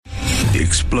the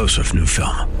explosive new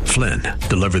film, Flynn,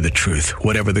 Deliver the Truth,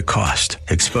 Whatever the Cost,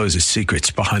 exposes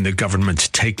secrets behind the government's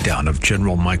takedown of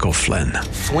General Michael Flynn.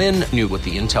 Flynn knew what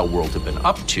the intel world had been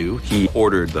up to. He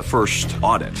ordered the first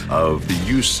audit of the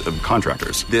use of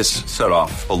contractors. This set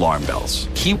off alarm bells.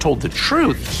 He told the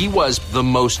truth. He was the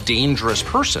most dangerous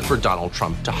person for Donald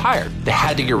Trump to hire. They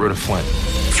had to get rid of Flynn.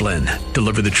 Flynn,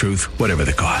 Deliver the Truth, Whatever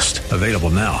the Cost. Available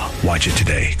now. Watch it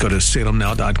today. Go to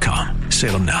salemnow.com.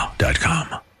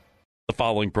 salemnow.com. The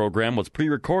following program was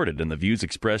pre-recorded, and the views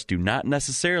expressed do not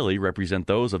necessarily represent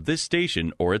those of this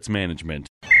station or its management.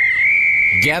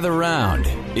 Gather round.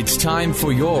 It's time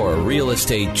for your Real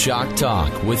Estate Chalk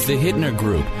Talk with the Hittner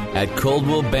Group at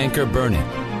Coldwell Banker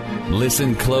Burnett.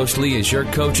 Listen closely as your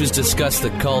coaches discuss the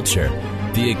culture,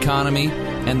 the economy,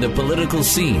 and the political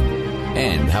scene,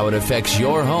 and how it affects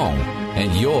your home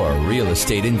and your real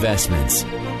estate investments.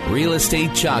 Real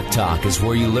Estate Chalk Talk is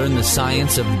where you learn the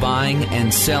science of buying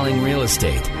and selling real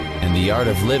estate and the art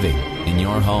of living in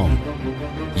your home.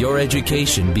 Your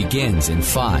education begins in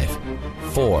 5,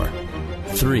 4,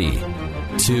 3,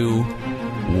 2,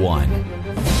 1.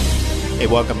 Hey,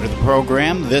 welcome to the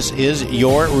program. This is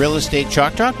your Real Estate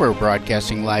Chalk Talk. We're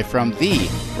broadcasting live from the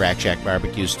Rack Shack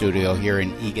Barbecue Studio here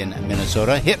in Eagan,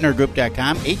 Minnesota.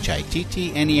 HittnerGroup.com,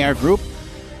 Hittner Group.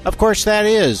 Of course, that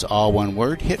is all one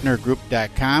word,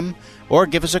 HittnerGroup.com. Or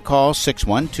give us a call,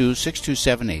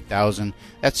 612-627-8000.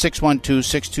 That's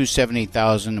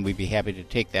 612-627-8000, and we'd be happy to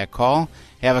take that call,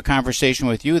 have a conversation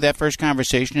with you. That first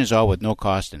conversation is all with no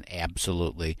cost and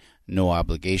absolutely no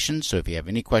obligation. So if you have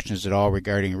any questions at all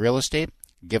regarding real estate,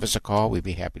 give us a call. We'd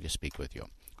be happy to speak with you.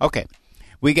 Okay,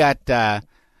 we got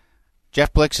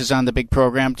Jeff Blix is on the big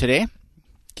program today.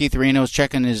 Keith Reno's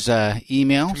checking his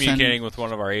email. Communicating with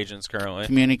one of our agents currently.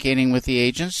 Communicating with the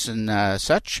agents and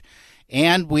such.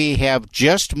 And we have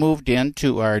just moved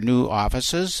into our new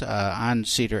offices on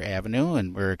Cedar Avenue,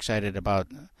 and we're excited about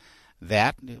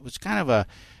that. It was kind of a,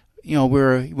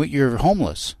 you're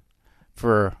homeless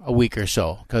for a week or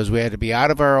so because we had to be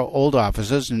out of our old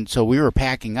offices, and so we were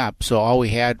packing up. So all we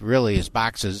had really is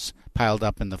boxes piled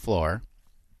up in the floor,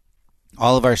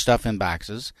 all of our stuff in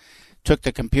boxes. Took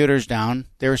the computers down.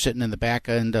 They were sitting in the back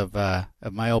end of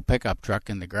my old pickup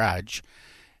truck in the garage,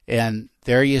 and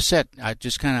there you sit,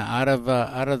 just kind of out of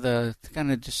the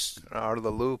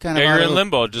loop. You're in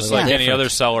limbo, just like any other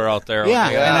seller out there. Yeah,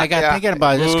 and I got thinking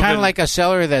about it. It's kind of like a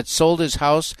seller that sold his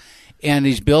house, and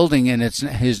he's building, and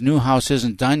his new house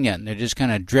isn't done yet, and they're just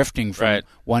kind of drifting from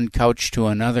one couch to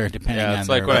another, depending on. Yeah, it's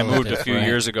like when I moved a few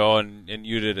years ago, and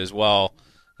you did as well.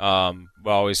 We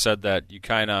always said that you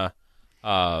kind of.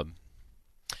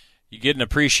 You get an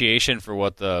appreciation for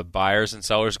what the buyers and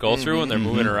sellers go through when they're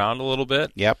moving around a little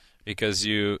bit. Yep. Because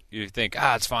you think,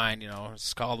 it's fine,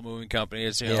 just call the moving company.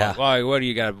 It's like, well, what do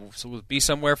you got to be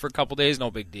somewhere for a couple days? No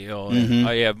big deal. And,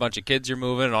 you have a bunch of kids you're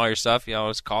moving and all your stuff.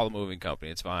 Just call the moving company.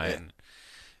 It's fine.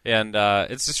 Yeah. And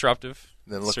it's disruptive.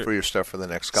 Then look for your stuff for the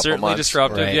next couple certainly months.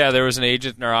 Disruptive. Right. Yeah, there was an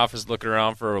agent in our office looking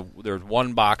around there was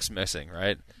one box missing,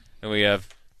 right? And we have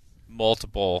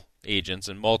multiple agents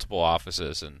in multiple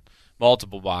offices and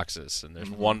multiple boxes, and there's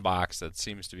one box that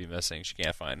seems to be missing. She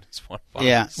can't find it's one box.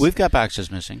 Yeah, we've got boxes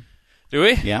missing. Do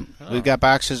we? Yeah, we've got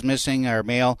boxes missing. Our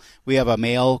mail, we have a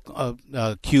mail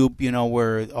cube,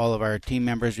 where all of our team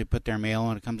members, we put their mail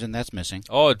and it comes in. That's missing.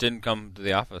 Oh, it didn't come to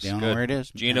the office. You don't know where it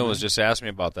is. Gina was just asking me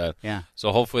about that. Yeah.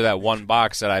 So hopefully that one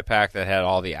box that I packed that had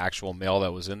all the actual mail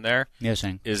that was in there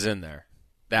is in there.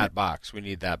 That box. We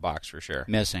need that box for sure.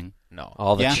 Missing. No.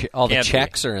 All the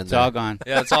checks are in there. It's all gone.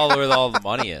 Yeah, it's all where all the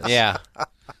money is. Yeah.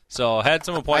 So I had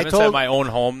some appointments at my own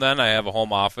home then. I have a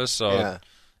home office, so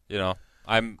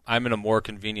I'm in a more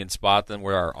convenient spot than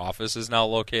where our office is now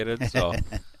located. So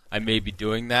I may be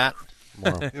doing that.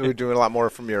 You're doing a lot more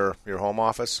from your home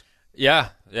office? Yeah.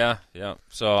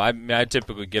 So I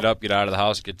typically get up, get out of the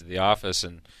house, get to the office,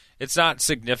 and it's not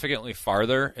significantly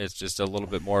farther. It's just a little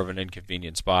bit more of an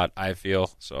inconvenient spot, I feel.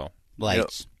 So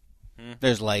lights.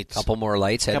 There's lights. Couple more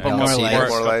lights. Couple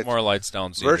more lights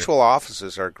down. Cedar. Virtual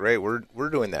offices are great. We're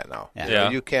doing that now.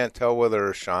 Yeah. You can't tell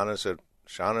whether Shauna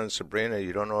and Sabrina.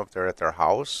 You don't know if they're at their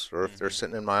house or if they're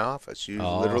sitting in my office. You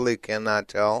literally cannot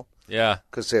tell. Yeah,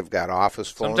 because they've got office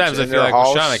phones. Sometimes in I feel their like,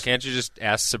 house. Shauna, can't you just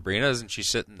ask Sabrina? Isn't she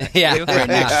sitting next to you? Right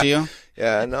next to you?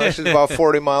 Yeah, no, she's about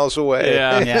 40 miles away.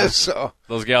 Yeah. So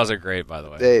those gals are great, by the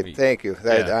way. Thank you.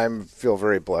 I feel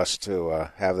very blessed to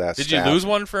have that. Did staff. you lose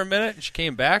one for a minute and she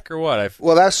came back, or what?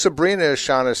 Well, that's Sabrina, is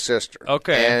Shauna's sister.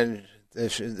 Okay, and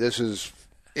this is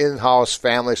in-house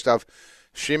family stuff.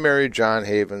 She married John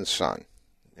Haven's son.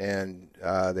 and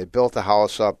they built a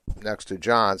house up next to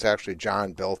John's. Actually,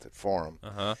 John built it for him.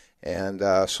 Uh-huh. And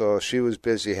so she was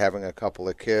busy having a couple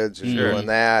of kids and doing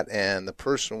that, and the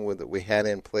person that we had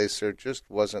in place there just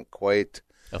wasn't quite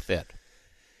a fit.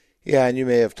 Yeah, and you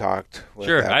may have talked with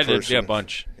Sure, that I person. did. Yeah, a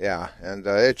bunch. Yeah, and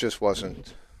it just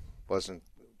wasn't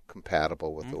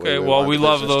compatible with the way we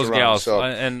love those gals, so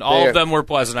and all of them were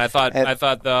pleasant. I thought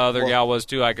the other gal was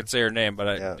too. I could say her name,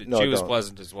 but she was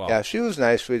pleasant as well. Yeah, she was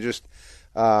nice. We just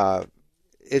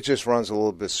it just runs a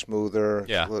little bit smoother.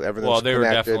 Yeah, everything's they connected. were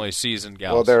definitely seasoned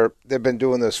gals. Well, they've been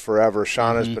doing this forever.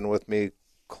 Shauna's been with me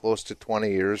close to 20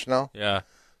 years now. Yeah,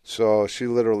 so she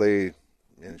literally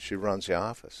she runs the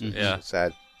office. Yeah, it's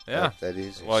that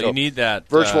easy. Well, so you need that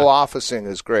virtual officing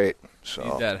is great. So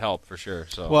need that help for sure.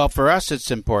 So well, for us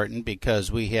it's important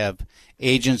because we have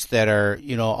agents that are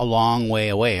a long way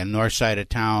away in north side of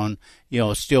town,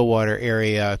 Stillwater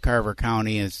area, Carver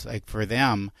County. It's like for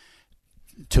them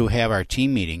to have our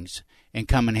team meetings and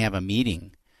come and have a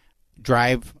meeting,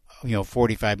 drive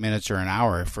 45 minutes or an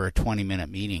hour for a 20-minute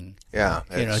meeting. Yeah,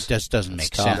 it just doesn't make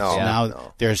tough. sense.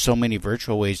 No. There's so many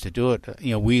virtual ways to do it.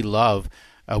 We love.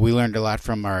 We learned a lot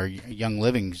from our Young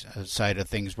Living side of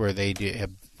things, where they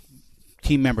have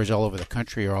team members all over the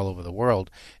country or all over the world,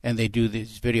 and they do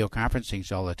these video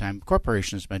conferencings all the time.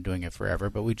 Corporations have been doing it forever,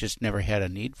 but we just never had a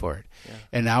need for it. Yeah.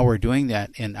 And now we're doing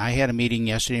that. And I had a meeting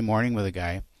yesterday morning with a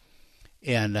guy,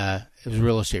 and it was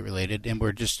real estate related, and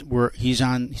he's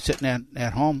sitting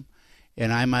at home,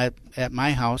 and I'm at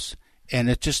my house, and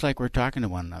it's just like we're talking to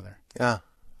one another. Yeah.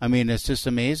 I mean, it's just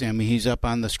amazing. I mean, he's up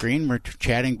on the screen. We're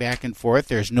chatting back and forth.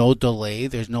 There's no delay.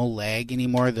 There's no lag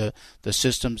anymore. The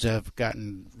systems have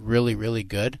gotten really, really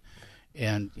good.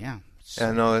 And,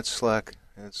 no, it's slick.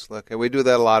 It's slick. And we do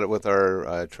that a lot with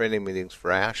our training meetings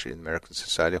for ASHI, American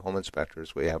Society of Home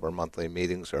Inspectors. We have our monthly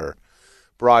meetings are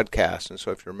broadcast. And so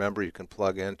if you're a member, you can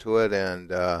plug into it. And,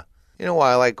 while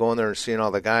I like going there and seeing all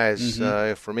the guys,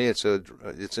 for me it's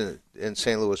in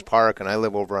St. Louis Park, and I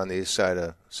live over on the east side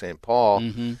of St. Paul.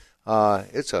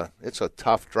 It's a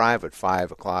tough drive at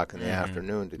 5 o'clock in the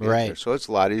afternoon to get there, so it's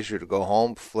a lot easier to go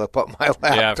home, flip up my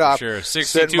laptop,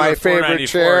 sit in my favorite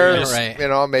chair,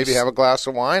 maybe have a glass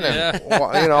of wine,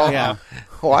 and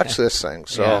watch this thing.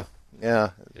 So.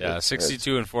 Yeah,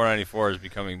 62 and 494 is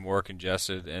becoming more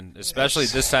congested, and especially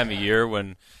this time of year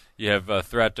when you have a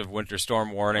threat of winter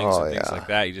storm warnings and things like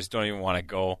that. You just don't even want to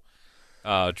go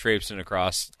traipsing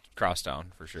across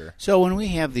town for sure. So when we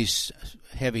have these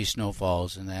heavy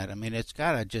snowfalls and that, I mean, it's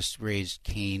got to just raise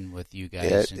Cain with you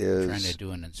guys trying to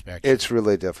do an inspection. It's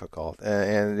really difficult.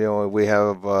 And we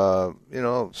have,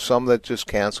 some that just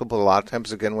cancel, but a lot of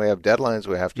times, again, we have deadlines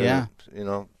we have to,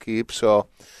 keep. So,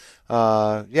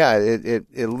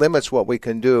 it limits what we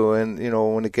can do. And,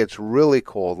 when it gets really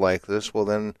cold like this, well,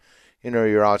 then,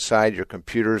 you're outside, your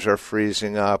computers are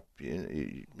freezing up,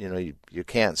 you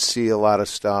can't see a lot of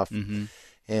stuff. Mm-hmm.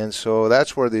 And so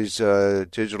that's where these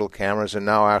digital cameras, and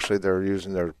now actually they're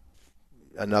using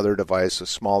another device, a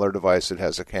smaller device that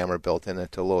has a camera built in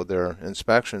it to load their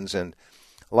inspections. And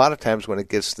a lot of times when it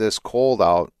gets this cold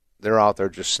out, they're out there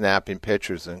just snapping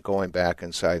pictures and going back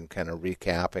inside and kind of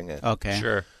recapping it. Okay.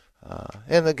 Sure.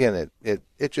 And again,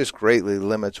 it just greatly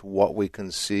limits what we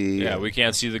can see. Yeah, we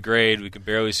can't see the grade. We can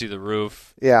barely see the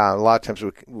roof. Yeah, a lot of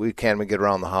times we can't even get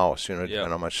around the house, depending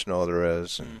on how much snow there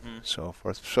is and so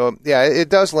forth. So, it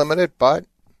does limit it, but,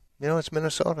 it's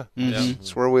Minnesota. Mm-hmm.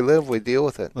 It's where we live. We deal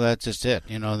with it. Well, that's just it.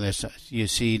 You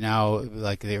see now,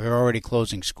 like, they were already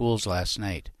closing schools last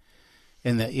night,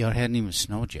 and it hadn't even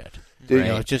snowed yet.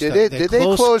 Did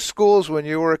they close schools when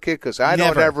you were a kid? Because I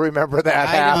don't ever remember that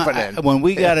happening. When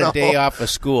we got a day off of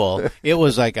school, it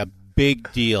was like a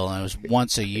big deal, and it was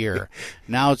once a year.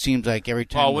 Now it seems like every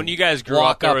time. Well, when you guys grew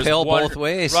up, there was both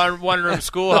ways. One-room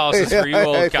schoolhouses for you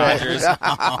old codgers. We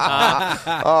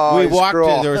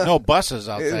walked. There was no buses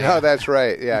outside. No, that's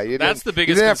right. Yeah, that's the biggest.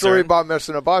 You didn't have to worry about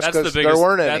missing a bus because there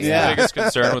weren't any. That's the biggest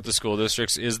concern with the school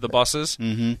districts is the buses.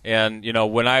 Mm-hmm. And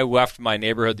when I left my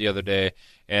neighborhood the other day,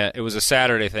 and it was a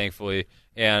Saturday, thankfully,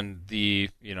 and the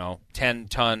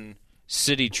 10-ton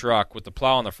city truck with the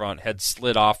plow on the front had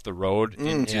slid off the road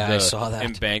into the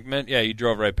embankment. Yeah, you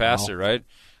drove right past it, right?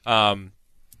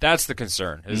 That's the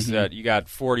concern, is that you got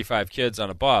 45 kids on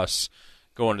a bus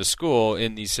going to school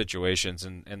in these situations,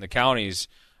 and the counties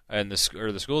and the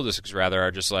school districts rather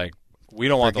are just like, we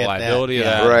don't want the liability of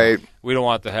that. Right. We don't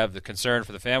want to have the concern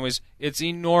for the families. It's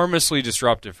enormously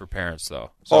disruptive for parents,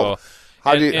 though. So.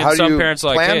 How do you parents are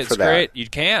like, plan hey, it's for that? great. You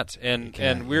can't.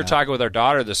 And we were talking with our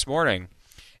daughter this morning,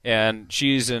 and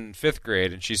she's in 5th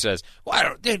grade, and she says,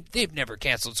 well, they've never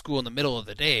canceled school in the middle of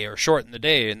the day or shortened the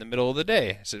day in the middle of the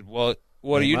day. I said, well,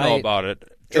 what do you know about it?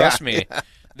 Trust me.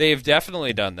 They've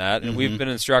definitely done that, and we've been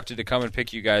instructed to come and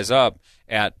pick you guys up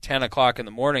at 10 o'clock in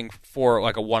the morning for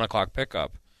like a 1 o'clock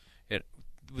pickup.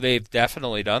 They've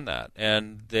definitely done that,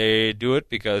 and they do it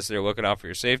because they're looking out for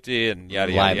your safety and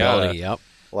yada yada Liability, yada. yep.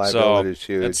 Liability is So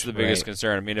huge. that's the biggest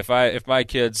concern. I mean, if my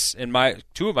kids and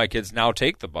two of my kids now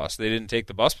take the bus, they didn't take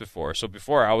the bus before. So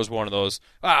before I was one of those,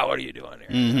 what are you doing here?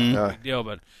 No big deal.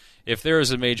 But if there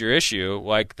is a major issue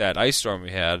like that ice storm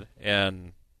we had,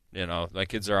 and my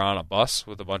kids are on a bus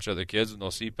with a bunch of other kids with no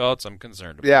seatbelts, I'm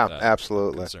concerned about that.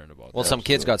 Absolutely. I'm concerned about Well, that. some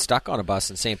kids got stuck on a bus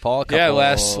in St. Paul.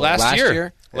 Last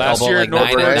year. Last year, like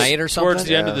 9 at night or something. Towards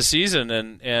the end of the season,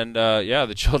 and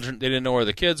the children, they didn't know where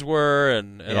the kids were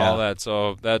and all that.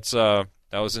 So that's that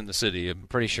was in the city. I'm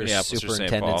pretty sure Minneapolis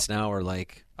superintendents now are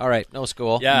like, all right, no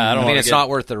school. Yeah, I mean, it's not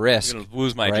worth the risk. I'm going to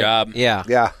lose my right? job.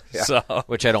 Yeah. So,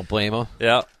 which I don't blame them.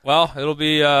 Yeah. Well, it'll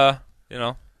be,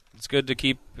 it's good to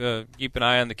keep an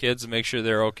eye on the kids and make sure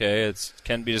they're okay. It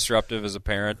can be disruptive as a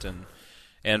parent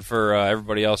and for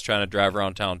everybody else trying to drive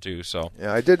around town too. So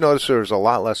yeah, I did notice there was a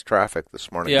lot less traffic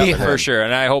this morning. Yeah, for sure.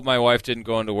 And I hope my wife didn't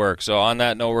go into work. So on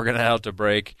that note, we're going to head out to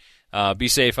break. Be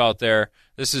safe out there.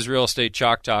 This is Real Estate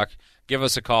Chalk Talk. Give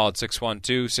us a call at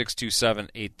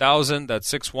 612-627-8000.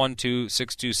 That's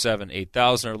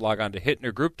 612-627-8000, or log on to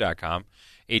hittnergroup.com,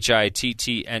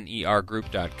 HITTNER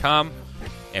group.com,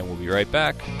 and we'll be right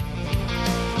back.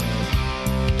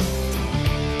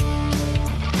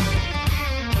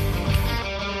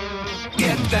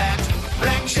 Get that